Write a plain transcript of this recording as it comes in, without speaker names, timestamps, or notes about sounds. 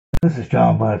This is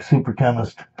John Black, Super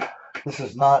Chemist. This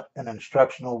is not an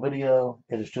instructional video.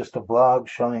 It is just a vlog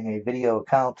showing a video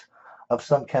account of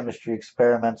some chemistry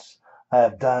experiments I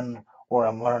have done or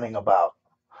am learning about.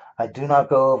 I do not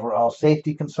go over all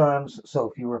safety concerns, so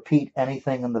if you repeat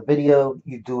anything in the video,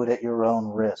 you do it at your own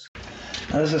risk.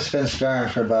 Now, this has been stirring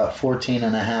for about 14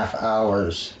 and a half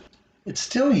hours. It's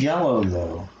still yellow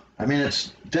though. I mean,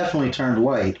 it's definitely turned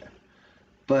white.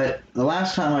 But the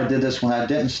last time I did this, when I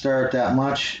didn't stir it that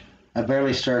much, I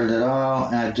barely stirred it at all,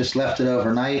 and I just left it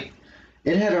overnight,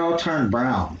 it had all turned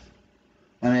brown.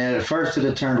 I mean, at first it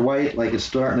had turned white, like it's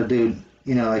starting to do,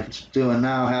 like it's doing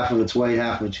now. Half of it's white,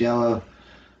 half of it's yellow.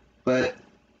 But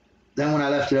then when I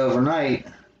left it overnight,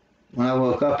 when I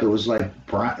woke up, it was like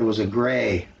brown, it was a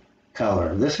gray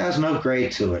color. This has no gray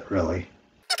to it, really.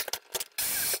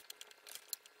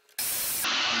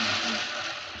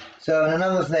 So, and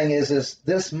another thing is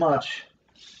this much,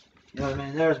 I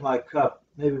mean, there's my cup.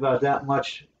 Maybe about that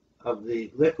much of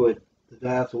the liquid, the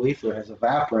diethyl ether, has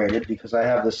evaporated because I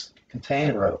have this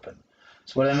container open.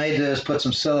 So what I may do is put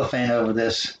some cellophane over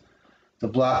this to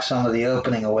block some of the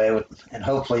opening away and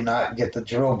hopefully not get the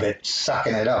drill bit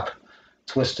sucking it up,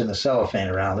 twisting the cellophane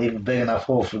around. Leave a big enough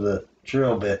hole for the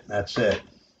drill bit, and that's it.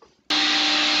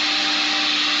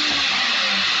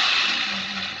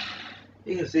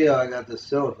 You can see how I got this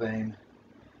cellophane.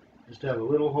 Just have a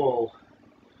little hole.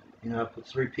 I put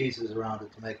 3 pieces around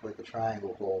it to make like a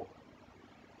triangle hole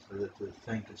so that the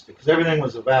thing can stick. Because everything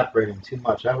was evaporating too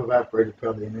much. I've evaporated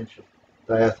probably an inch of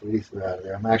diethyl ether out of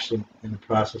there. I'm actually in the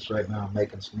process right now of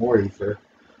making some more ether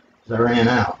because I ran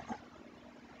out.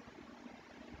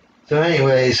 So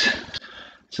anyways,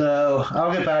 so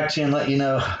I'll get back to you and let you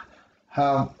know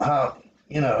how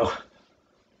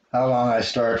long I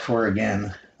start for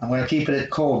again. I'm going to keep it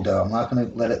at cold though. I'm not going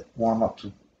to let it warm up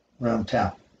to room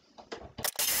temp.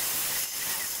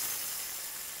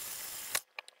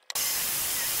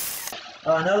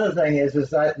 Another thing is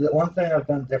the one thing I've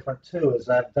done different too is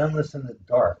I've done this in the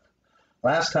dark.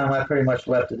 Last time I pretty much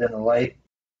left it in the light.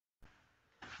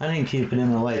 I didn't keep it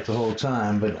in the light the whole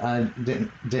time, but I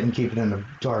didn't keep it in the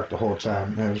dark the whole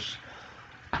time.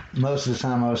 Most of the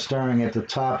time I was stirring it, the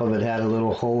top of it had a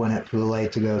little hole in it for the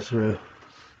light to go through.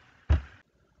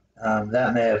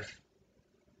 That may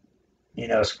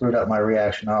have, screwed up my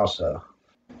reaction also.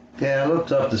 Okay, I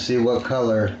looked up to see what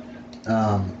color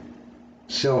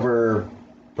silver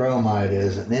bromide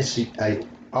is, and it's a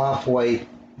off-white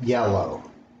yellow.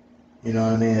 You know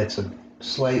what I mean? It's a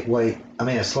slate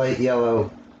yellow,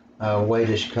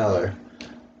 whitish color.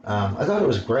 I thought it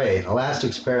was gray. In the last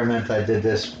experiment I did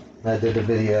the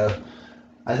video,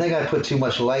 I think I put too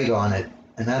much light on it,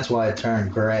 and that's why it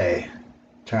turned gray,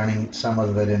 turning some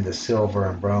of it into silver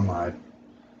and bromide.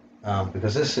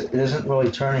 Because it isn't really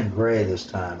turning gray this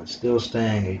time. It's still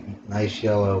staying a nice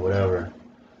yellow, whatever.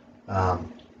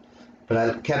 But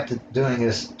I kept doing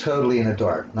this totally in the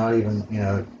dark, not even,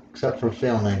 except for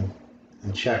filming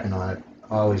and checking on it,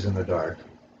 always in the dark.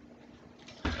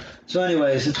 So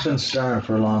anyways, it's been stirring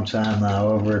for a long time now,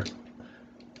 over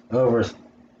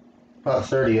about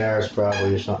 30 hours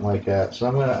probably, or something like that. So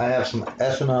I have some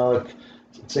ethanol,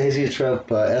 it's azeotrope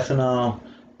ethanol,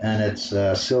 and it's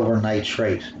silver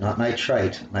nitrate, not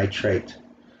nitrite, nitrate.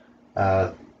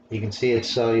 You can see it's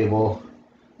soluble.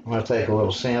 I'm going to take a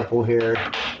little sample here.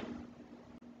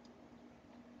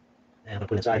 And I'll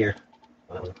put it inside here.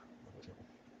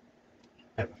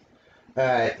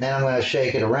 Alright, now I'm going to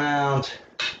shake it around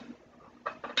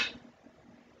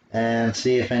and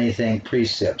see if anything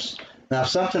precipitates. Now if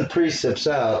something precipitates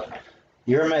out,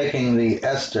 you're making the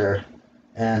ester,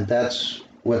 and that's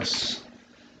what's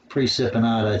precipitating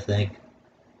out, I think.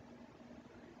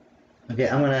 Okay,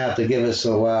 I'm going to have to give this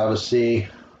a while to see.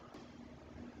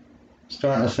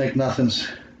 Starting to think nothing's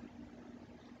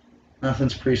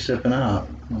precipitating out.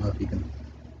 I don't know if you can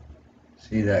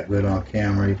see that good on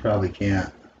camera. You probably can't.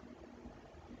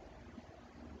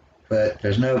 But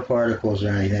there's no particles or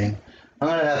anything. I'm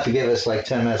going to have to give this like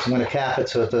 10 minutes. I'm going to cap it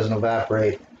so it doesn't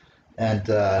evaporate. And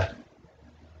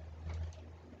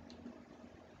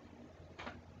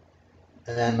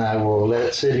then I will let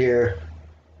it sit here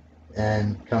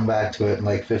and come back to it in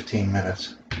like 15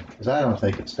 minutes. Because I don't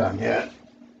think it's done yet.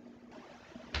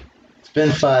 It's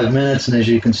been 5 minutes, and as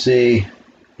you can see,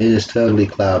 it is totally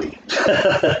cloudy.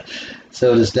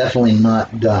 So it is definitely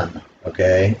not done.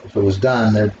 Okay, if it was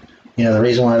done, the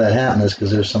reason why that happened is because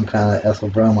there's some kind of ethyl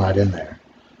bromide in there.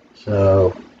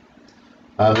 So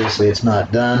obviously it's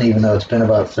not done, even though it's been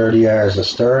about 30 hours of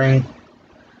stirring.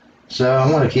 So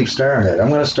I'm going to keep stirring it. I'm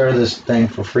going to stir this thing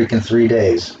for freaking 3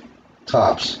 days,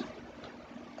 tops,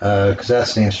 because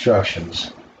that's the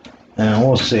instructions. And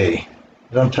we'll see.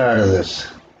 But I'm tired of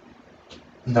this.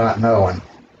 not knowing.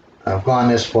 I've gone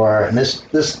this far, and this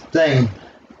thing,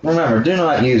 remember, do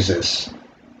not use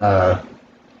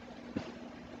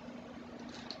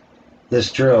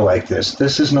this drill like this.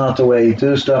 This is not the way you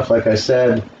do stuff. Like I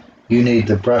said, you need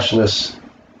the brushless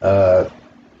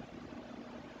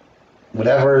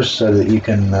whatever so that you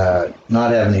can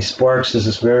not have any sparks. This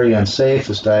is very unsafe.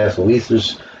 This diethyl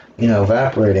ether's,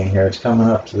 evaporating here. It's coming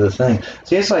up to the thing.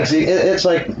 See, it's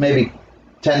like maybe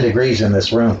 10 degrees in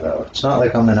this room though. It's not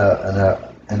like I'm in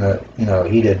a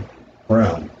heated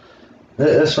room.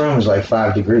 This room is like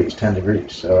 5 degrees, 10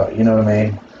 degrees. So you know what I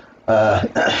mean.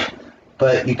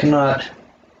 But you cannot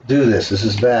do this. This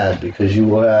is bad because you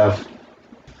will have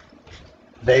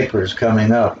vapors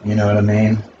coming up. You know what I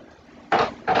mean.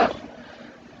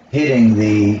 Hitting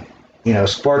the,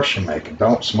 sparks you're making.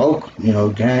 Don't smoke,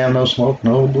 can't have no smoke,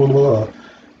 no blah, blah,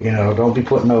 blah. Don't be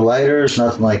putting no lighters,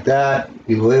 nothing like that.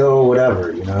 You will,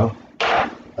 whatever,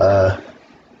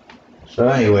 So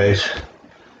anyways,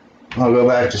 I'll go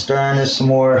back to stirring this some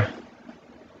more.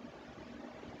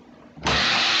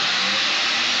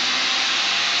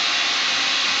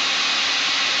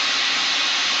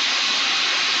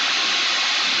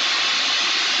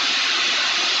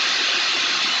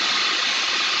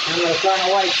 I'm going to turn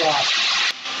the lights off.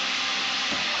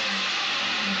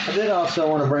 I did also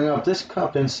want to bring up this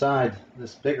cup inside,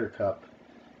 this bigger cup.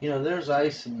 There's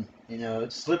ice and,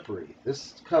 it's slippery.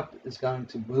 This cup is going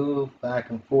to move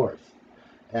back and forth.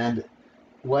 And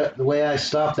the way I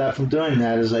stop that from doing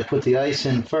that is I put the ice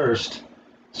in first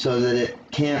so that it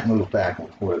can't move back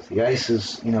and forth. The ice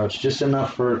is, it's just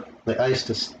enough for the ice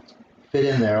to fit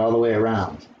in there all the way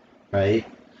around, right?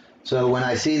 So when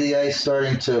I see the ice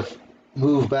starting to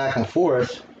move back and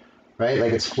forth, right,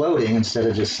 like it's floating instead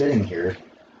of just sitting here,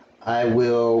 I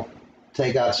will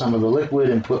take out some of the liquid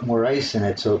and put more ice in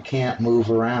it so it can't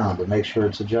move around and make sure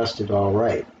it's adjusted all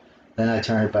right. Then I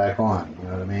turn it back on, you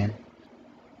know what I mean?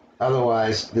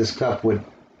 Otherwise, this cup would,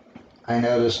 I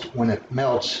noticed when it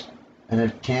melts and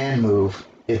it can move,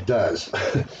 it does.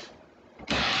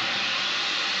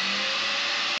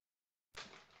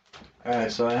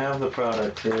 Alright, so I have the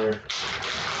product here.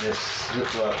 This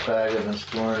Ziploc bag I've been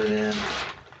storing it in.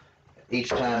 Each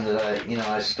time that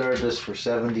I stirred this for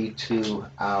 72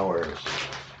 hours.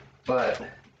 But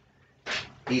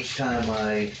each time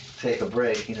I take a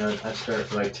break, I stir it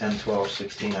for like 10, 12,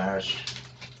 16 hours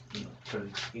for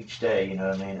each day, you know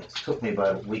what I mean? It took me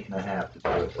about a week and a half to do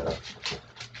it though.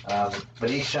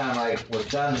 But each time I was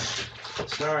done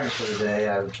stirring for the day,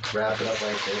 I would wrap it up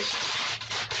like this,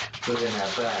 put it in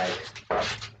that bag.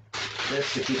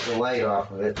 This to keep the light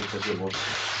off of it because it will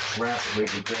rapidly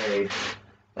degrade.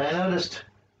 And I noticed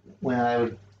when I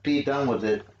would be done with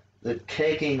it, the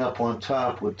caking up on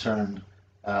top would turn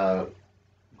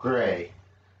gray.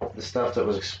 The stuff that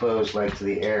was exposed like to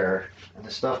the air, and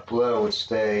the stuff below would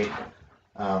stay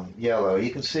yellow. You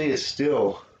can see it's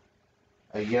still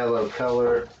a yellow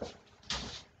color,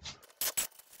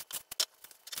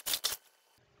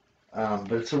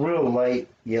 but it's a real light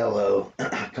yellow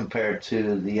compared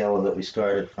to the yellow that we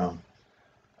started from.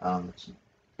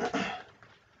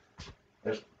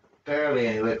 There's barely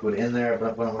any liquid in there,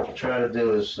 but what I'm going to try to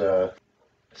do is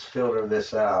filter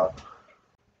this out.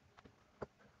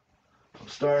 I'm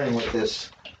starting with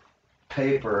this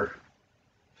paper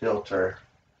filter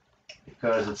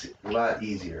because it's a lot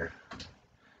easier.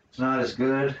 It's not as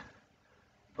good,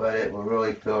 but it will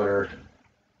really filter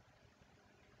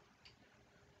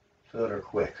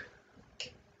quick.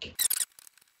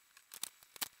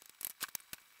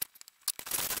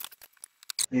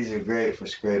 These are great for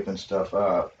scraping stuff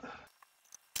up.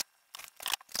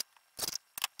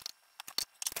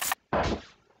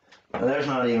 Now, there's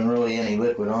not even really any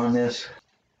liquid on this.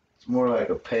 It's more like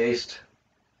a paste.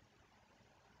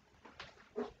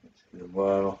 Let's see the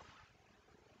bottle.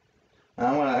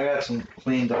 Now I got some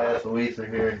clean diethyl ether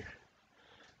here.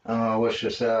 I'm going to wish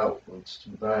this out with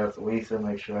some diethyl ether,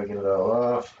 make sure I get it all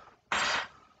off.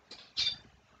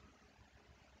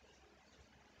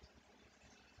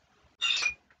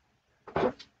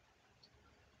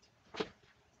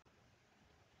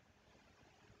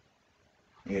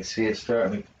 You can see it's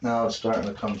now it's starting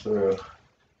to come through.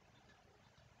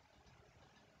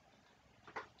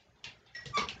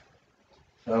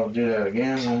 So I'll do that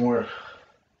again, one more.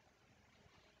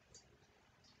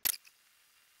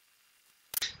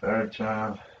 Third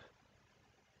time.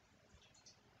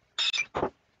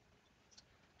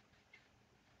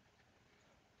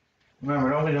 Remember,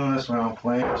 don't be doing this around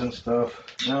flames and stuff.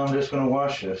 Now I'm just going to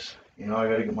wash this. I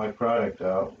got to get my product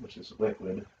out, which is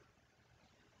liquid.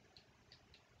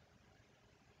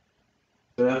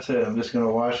 So that's it. I'm just going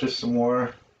to wash this some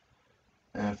more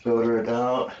and filter it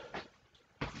out.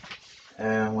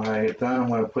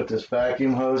 going to put this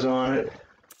vacuum hose on it.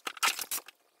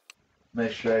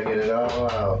 Make sure I get it all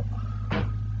out.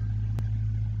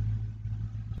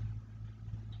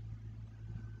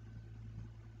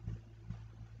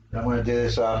 I'm going to do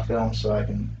this off film so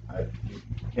the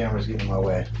camera's getting in my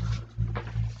way.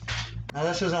 Now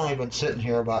this has only been sitting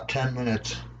here about 10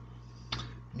 minutes.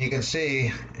 You can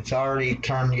see it's already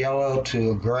turned yellow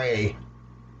to gray,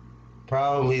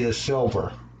 probably the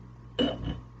silver.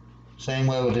 Same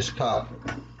way with this cup.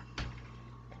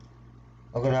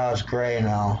 Look at how it's gray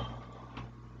now.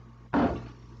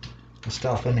 The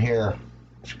stuff in here,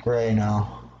 it's gray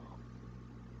now.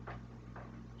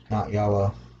 It's not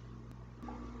yellow.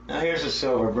 Now here's the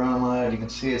silver bromide. You can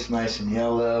see it's nice and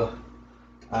yellow.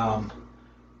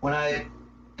 When I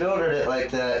filtered it like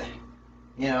that,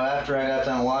 you know, after I got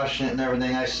done washing it and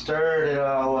everything, I stirred it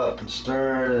all up and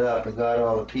stirred it up and got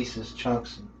all the pieces,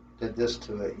 chunks, and did this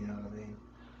to it, you know what I mean?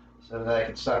 So that I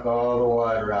could suck all the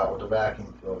water out with the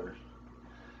vacuum filter.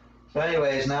 So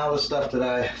anyways, now the stuff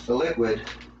the liquid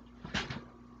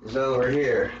is over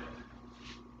here.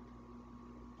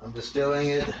 I'm distilling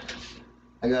it.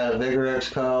 I got a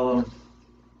Vigorx column,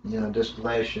 you know,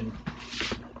 distillation.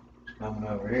 It's coming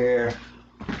over here.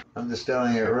 I'm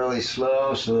distilling it really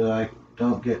slow so that I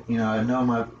don't get, you know, I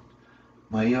know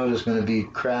my yield is going to be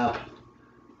crap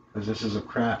because this is a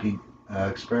crappy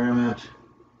experiment.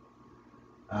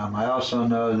 I also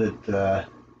know that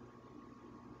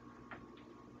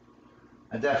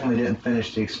I definitely didn't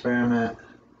finish the experiment.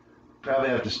 Probably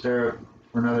have to stir it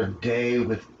for another day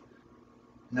with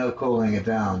no cooling it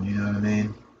down, you know what I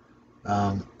mean?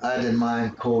 I did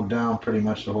mine cooled down pretty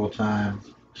much the whole time,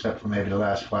 except for maybe the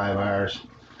last 5 hours.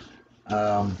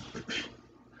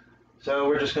 So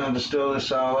we're just going to distill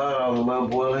this all out, all the low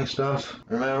boiling stuff.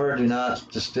 Remember, do not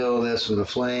distill this with a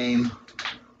flame.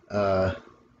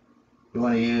 You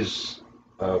want to use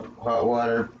a hot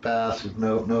water bath with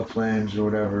no flames or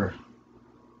whatever.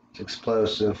 It's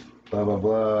explosive, blah blah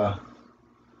blah.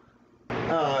 I don't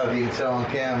know if you can tell on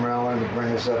camera, I wanted to bring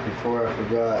this up before I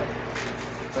forgot.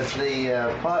 But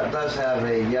the pot does have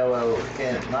a yellow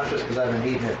tint, not just because I've been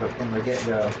heating it, but from the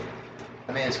get-go.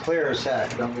 I mean, it's clear as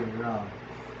heck, don't get me wrong.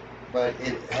 But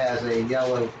it has a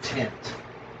yellow tint.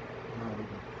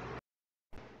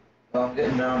 Well, I'm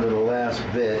getting down to the last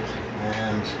bit,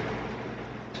 and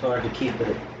it's hard to keep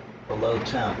it below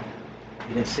temp.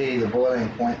 You can see the boiling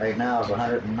point right now is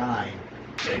 109.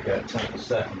 Take that temp a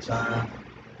second time.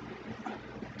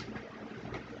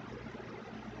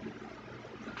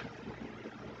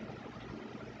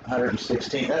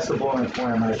 116. That's the boiling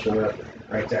point of nitrolette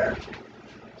right there.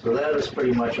 So that is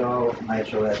pretty much all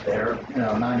nitrolette there, you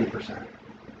know, 90%.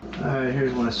 Alright,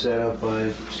 here's my setup.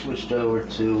 I switched over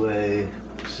to a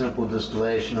simple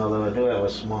distillation, although I do have a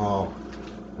small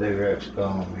Vigorx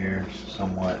column here,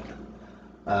 somewhat.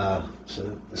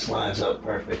 So this lines up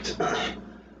perfect.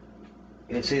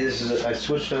 You can see this is I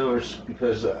switched over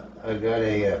because I got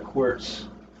a quartz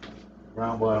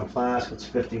round bottom flask. It's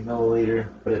 50 milliliter,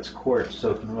 but it's quartz,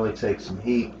 so it can really take some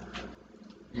heat.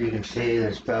 You can see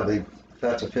there's probably, if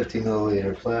that's a 50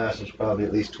 milliliter flask, there's probably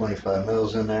at least 25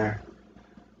 mils in there.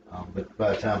 But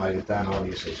by the time I get done,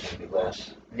 obviously it's going to be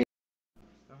less.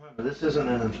 Remember, this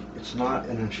isn't it's not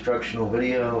an instructional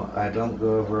video. I don't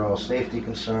go over all safety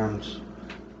concerns.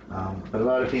 But a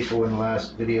lot of people in the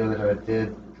last video that I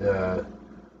did,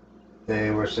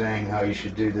 they were saying how you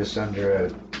should do this under a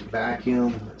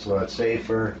vacuum. It's a lot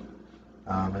safer.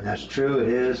 And that's true, it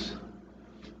is.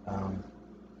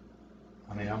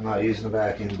 I mean, I'm not using a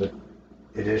vacuum, but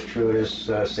it is true, it is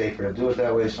safer to do it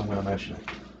that way, so I'm going to mention it.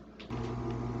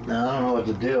 Now, I don't know what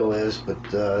the deal is, but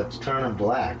it's turning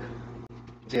black.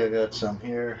 See, I got some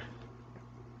here.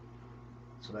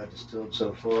 That's what I distilled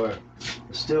so far.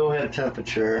 The still head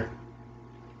temperature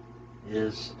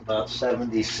is about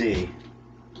 70 C.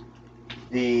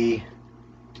 The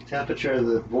temperature of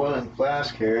the boiling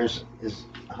flask here is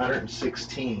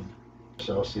 116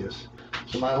 Celsius.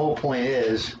 So my whole point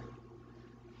is,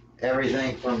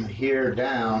 everything from here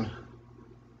down,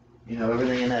 you know,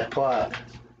 everything in that pot,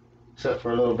 except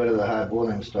for a little bit of the high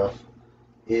boiling stuff,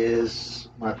 is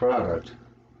my product.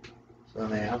 So I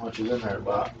mean, how much is in there,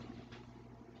 Bob?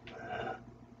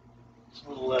 It's a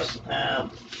little less than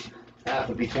half. Half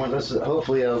would be 20.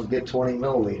 Hopefully I'll get 20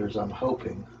 milliliters, I'm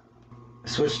hoping. I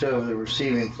switched over to the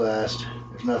receiving flask.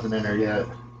 There's nothing in there yet.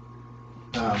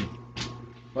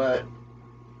 But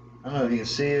I don't know if you can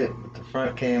see it, but the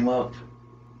front came up.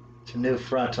 It's a new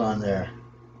front on there.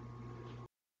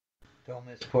 Don't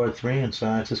miss part 3, and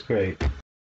science is great.